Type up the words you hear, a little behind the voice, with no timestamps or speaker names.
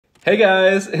Hey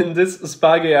guys, in this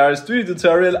Spark AR Studio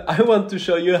tutorial I want to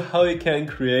show you how you can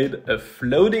create a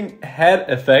floating head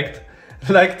effect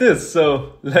like this,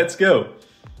 so let's go.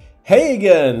 Hey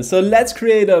again, so let's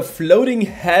create a floating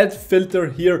head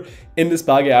filter here in the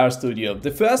Spark AR Studio.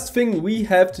 The first thing we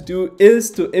have to do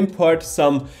is to import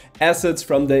some assets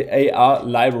from the AR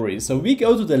library. So we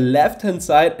go to the left hand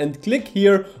side and click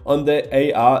here on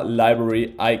the AR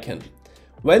library icon.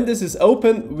 When this is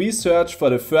open, we search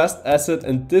for the first asset,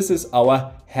 and this is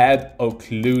our head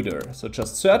occluder. So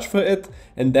just search for it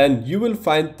and then you will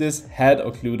find this head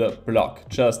occluder block.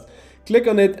 Just click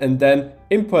on it and then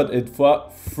import it for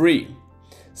free.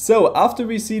 So after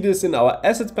we see this in our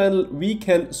assets panel, we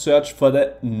can search for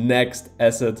the next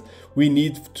asset we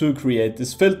need to create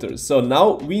this filter. So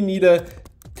now we need a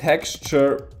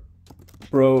texture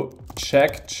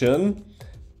projection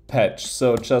patch.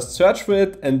 So just search for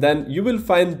it and then you will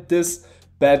find this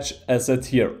batch asset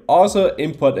here. Also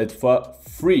import it for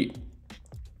free.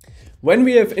 When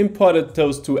we have imported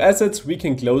those two assets, we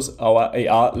can close our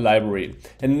AR library.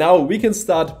 And now we can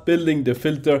start building the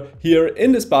filter here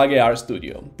in the Spark AR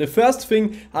Studio. The first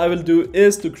thing I will do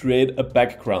is to create a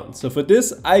background. So for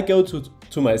this, I go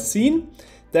to my scene,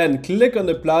 then click on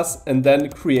the plus and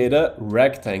then create a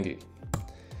rectangle.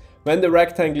 When the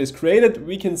rectangle is created,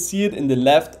 we can see it in the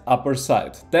left upper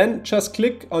side. Then just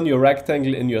click on your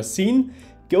rectangle in your scene,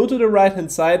 go to the right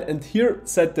hand side and here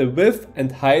set the width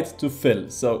and height to fill.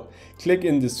 So click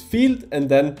in this field and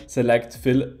then select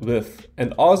fill width,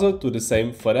 and also do the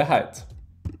same for the height.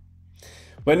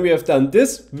 When we have done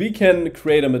this, we can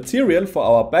create a material for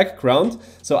our background.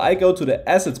 So I go to the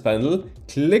assets panel,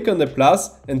 click on the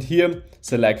plus and here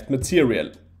select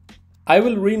material. I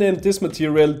will rename this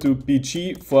material to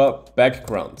BG for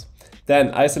background.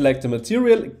 Then I select the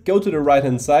material, go to the right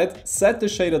hand side, set the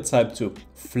shader type to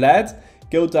flat,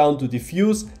 go down to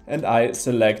diffuse and I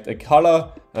select a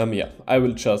color. I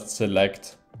will just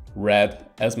select red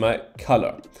as my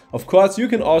color. Of course, you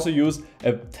can also use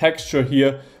a texture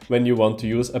here when you want to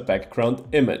use a background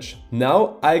image.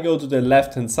 Now I go to the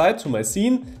left hand side to my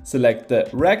scene, select the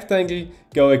rectangle,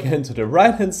 go again to the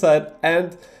right hand side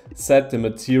and set the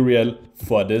material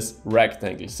for this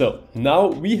rectangle. So now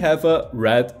we have a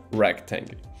red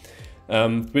rectangle,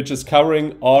 which is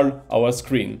covering all our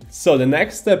screen. So the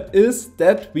next step is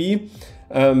that we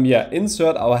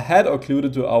insert our head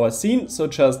occluder to our scene. So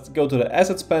just go to the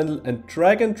assets panel and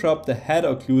drag and drop the head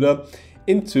occluder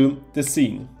into the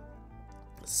scene.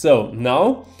 So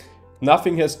now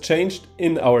nothing has changed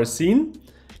in our scene.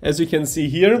 As you can see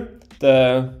here,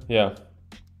 the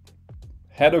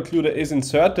head occluder is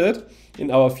inserted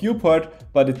in our viewport,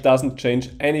 but it doesn't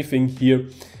change anything here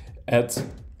at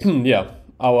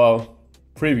our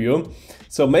preview.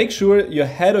 So make sure your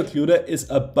head occluder is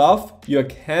above your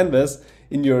canvas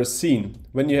in your scene.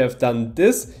 When you have done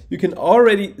this, you can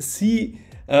already see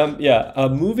a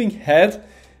moving head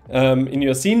in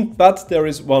your scene, but there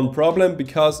is one problem,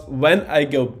 because when I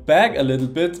go back a little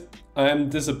bit, I'm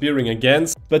disappearing again.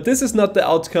 But this is not the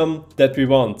outcome that we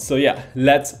want. So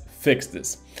let's fix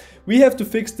this. We have to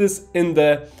fix this in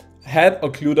the head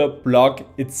occluder block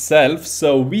itself.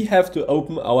 So we have to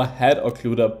open our head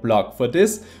occluder block. For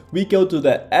this, we go to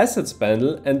the assets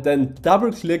panel and then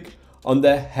double click on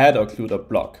the head occluder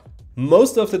block.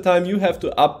 Most of the time you have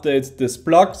to update this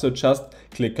block, so just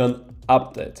click on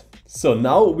update. So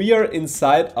now we are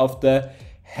inside of the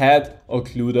head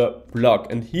occluder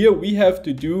block, and here we have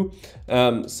to do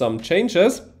some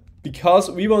changes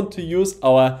because we want to use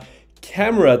our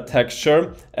camera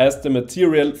texture as the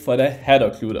material for the head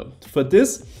occluder. For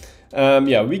this,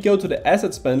 we go to the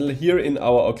assets panel here in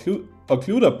our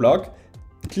occluder block,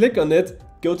 click on it,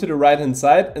 go to the right hand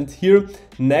side and here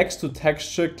next to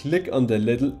texture, click on the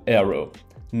little arrow.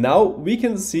 Now we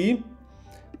can see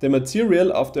the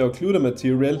material of the occluder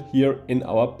material here in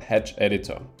our patch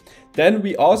editor. Then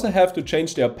we also have to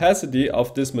change the opacity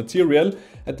of this material.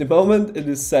 At the moment it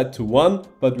is set to 1,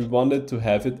 but we wanted to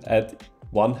have it at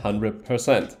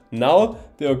 100%. Now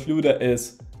the occluder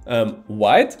is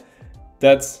white.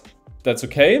 That's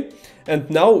okay. And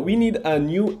now we need a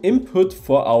new input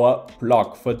for our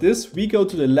block. For this, we go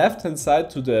to the left hand side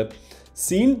to the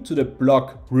scene, to the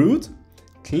block root,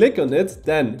 click on it,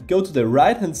 then go to the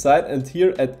right hand side and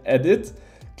here at edit,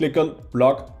 click on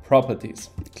block properties.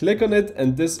 Click on it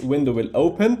and this window will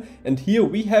open, and here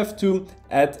we have to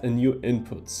add a new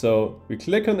input. So we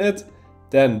click on it,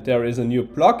 then there is a new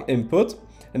block input,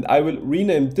 and I will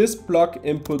rename this block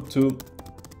input to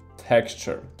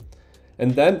texture.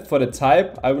 And then for the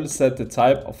type, I will set the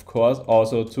type, of course,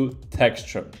 also to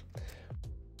texture.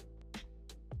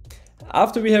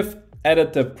 After we have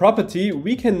added the property,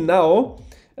 we can now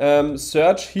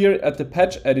search here at the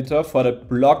patch editor for the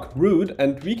block root,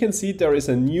 and we can see there is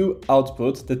a new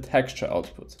output, the texture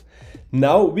output.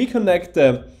 Now we connect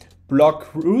the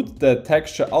block root, the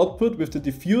texture output, with the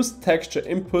diffuse texture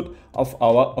input of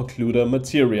our occluder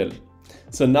material.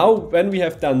 So now when we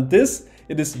have done this,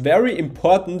 it is very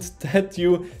important that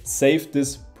you save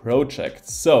this project.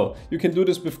 So you can do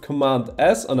this with Command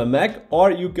S on a Mac,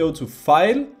 or you go to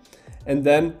File and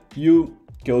then you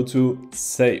go to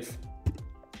Save.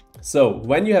 So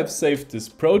when you have saved this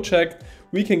project,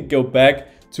 we can go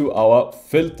back to our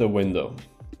filter window.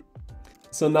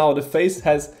 So now the face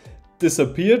has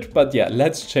disappeared, but yeah,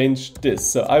 let's change this.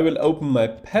 So I will open my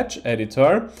patch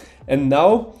editor, and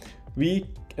now we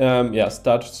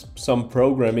start some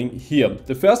programming here.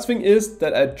 The first thing is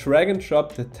that I drag and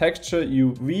drop the texture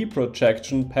UV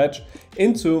projection patch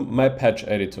into my patch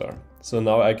editor. So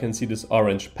now I can see this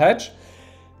orange patch.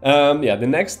 The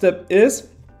next step is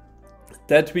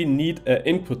that we need an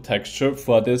input texture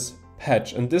for this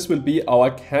patch, and this will be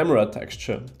our camera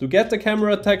texture. To get the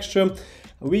camera texture,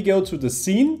 we go to the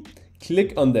scene,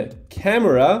 click on the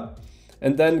camera,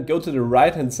 and then go to the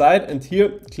right hand side, and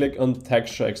here click on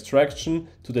texture extraction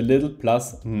to the little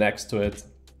plus next to it.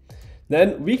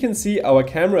 Then we can see our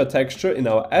camera texture in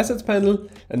our assets panel,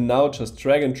 and now just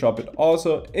drag and drop it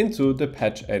also into the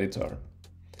patch editor.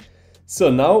 So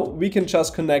now we can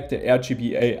just connect the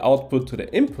RGBA output to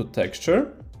the input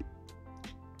texture.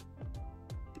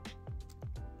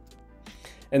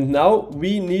 And now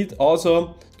we need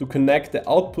also to connect the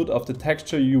output of the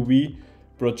texture UV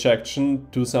projection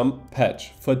to some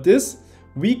patch. For this,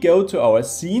 we go to our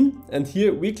scene, and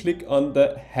here we click on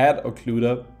the head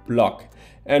occluder block.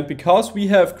 And because we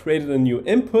have created a new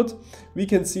input, we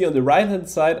can see on the right hand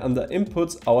side under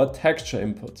inputs our texture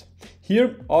input.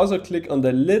 Here also click on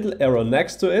the little arrow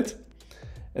next to it,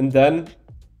 and then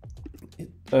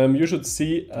you should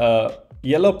see a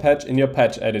yellow patch in your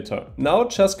patch editor. Now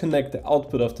just connect the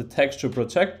output of the texture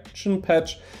projection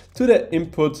patch to the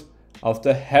input of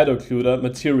the head occluder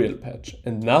material patch.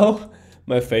 And now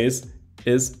my face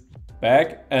is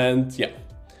back, and yeah.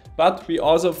 But we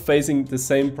also facing the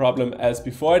same problem as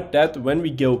before, that when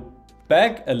we go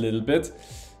back a little bit,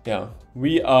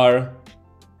 we are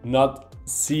not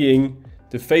seeing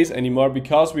the face anymore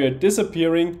because we are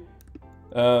disappearing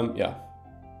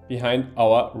behind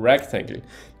our rectangle.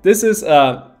 This is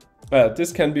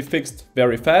this can be fixed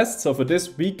very fast. So for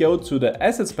this, we go to the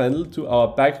assets panel, to our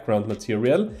background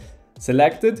material,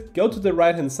 select it, go to the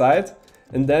right hand side,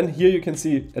 and then here you can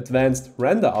see advanced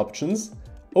render options.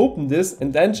 Open this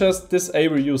and then just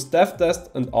disable use dev test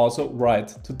and also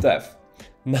write to dev.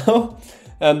 Now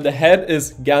the head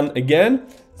is gone again.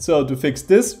 So to fix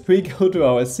this, we go to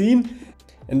our scene,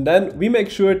 and then we make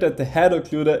sure that the head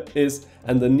occluder is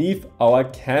underneath our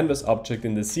canvas object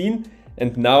in the scene.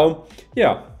 And now,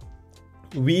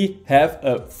 we have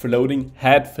a floating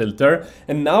head filter.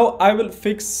 And now I will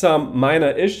fix some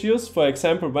minor issues. For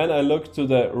example, when I look to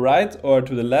the right or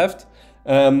to the left,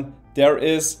 there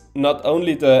is not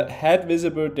only the head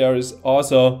visible, there is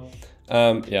also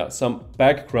some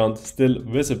background still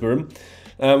visible.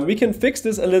 We can fix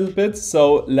this a little bit,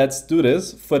 so let's do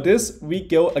this. For this, we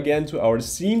go again to our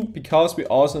scene because we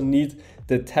also need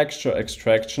the texture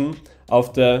extraction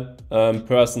of the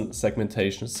person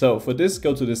segmentation. So for this,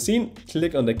 go to the scene,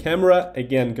 click on the camera,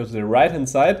 again go to the right hand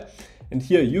side, and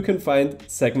here you can find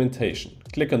segmentation.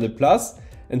 Click on the plus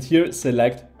and here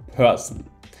select person.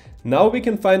 Now we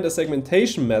can find a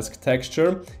segmentation mask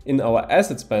texture in our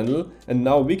assets panel, and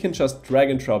now we can just drag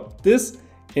and drop this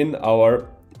in our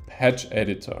patch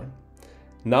editor.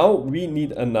 Now we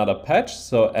need another patch,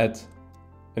 so add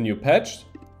a new patch,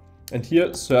 and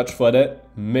here search for the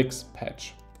mix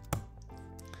patch.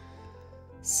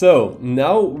 So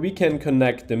now we can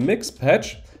connect the mix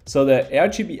patch, so the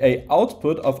RGBA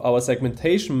output of our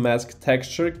segmentation mask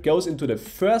texture goes into the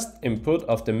first input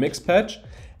of the mix patch,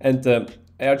 and the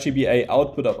RGBA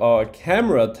output of our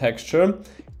camera texture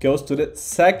goes to the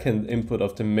second input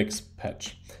of the mix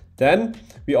patch. Then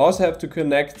we also have to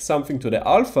connect something to the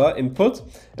alpha input,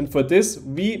 and for this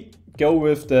we go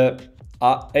with the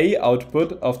A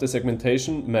output of the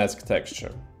segmentation mask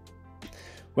texture.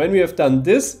 When we have done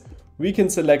this, we can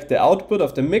select the output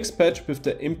of the mix patch with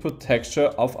the input texture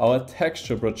of our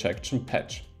texture projection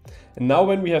patch. And now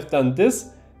when we have done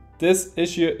this, this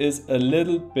issue is a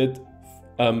little bit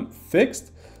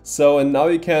fixed. So, and now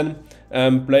you can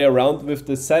play around with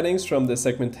the settings from the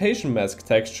segmentation mask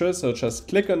texture. So just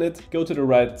click on it, go to the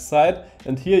right side,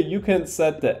 and here you can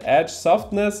set the edge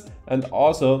softness and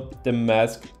also the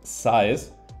mask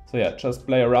size. So yeah, just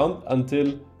play around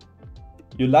until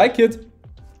you like it.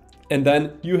 And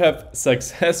then you have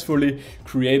successfully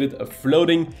created a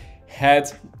floating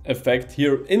head effect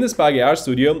here in the Spark AR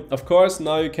Studio. Of course,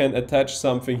 now you can attach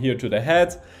something here to the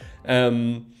head,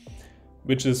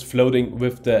 which is floating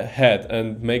with the head,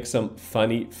 and make some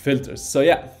funny filters. So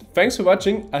yeah, thanks for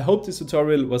watching. I hope this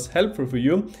tutorial was helpful for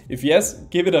you. If yes,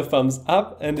 give it a thumbs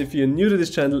up, and if you're new to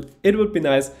this channel, it would be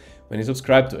nice when you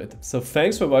subscribe to it. So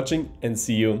thanks for watching and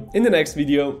see you in the next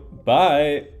video.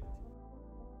 Bye!